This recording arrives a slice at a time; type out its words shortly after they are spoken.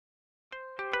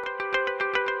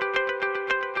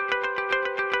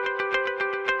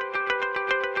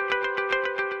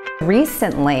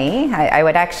Recently, I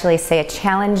would actually say a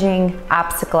challenging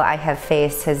obstacle I have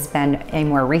faced has been a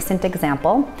more recent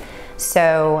example.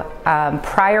 So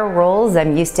prior roles,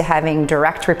 I'm used to having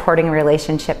direct reporting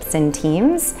relationships in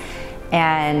teams.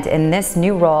 And in this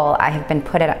new role, I have been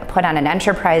put on an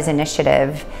enterprise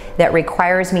initiative that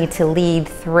requires me to lead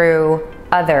through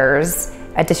others,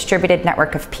 a distributed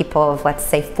network of people of, let's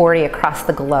say, 40 across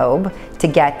the globe to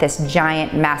get this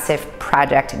giant, massive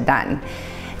project done.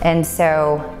 And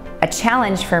so a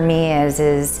challenge for me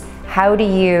is how do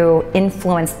you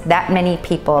influence that many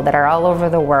people that are all over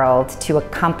the world to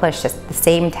accomplish the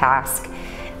same task?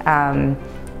 And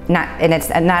it's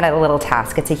not a little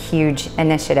task, it's a huge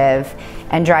initiative,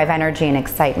 and drive energy and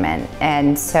excitement.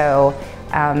 And so,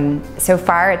 so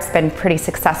far it's been pretty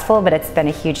successful, but it's been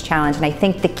a huge challenge. And I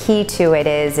think the key to it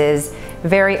is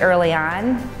very early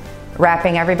on,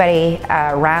 wrapping everybody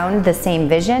around the same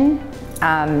vision,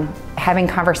 having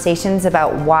conversations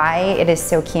about why it is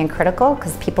so key and critical,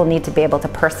 because people need to be able to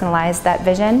personalize that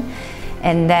vision,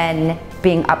 and then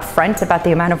being upfront about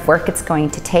the amount of work it's going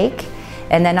to take,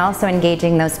 and then also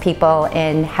engaging those people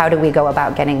in how do we go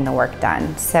about getting the work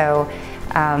done. So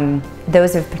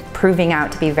those have been proving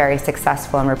out to be very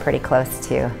successful, and we're pretty close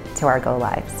to our go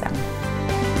live. So.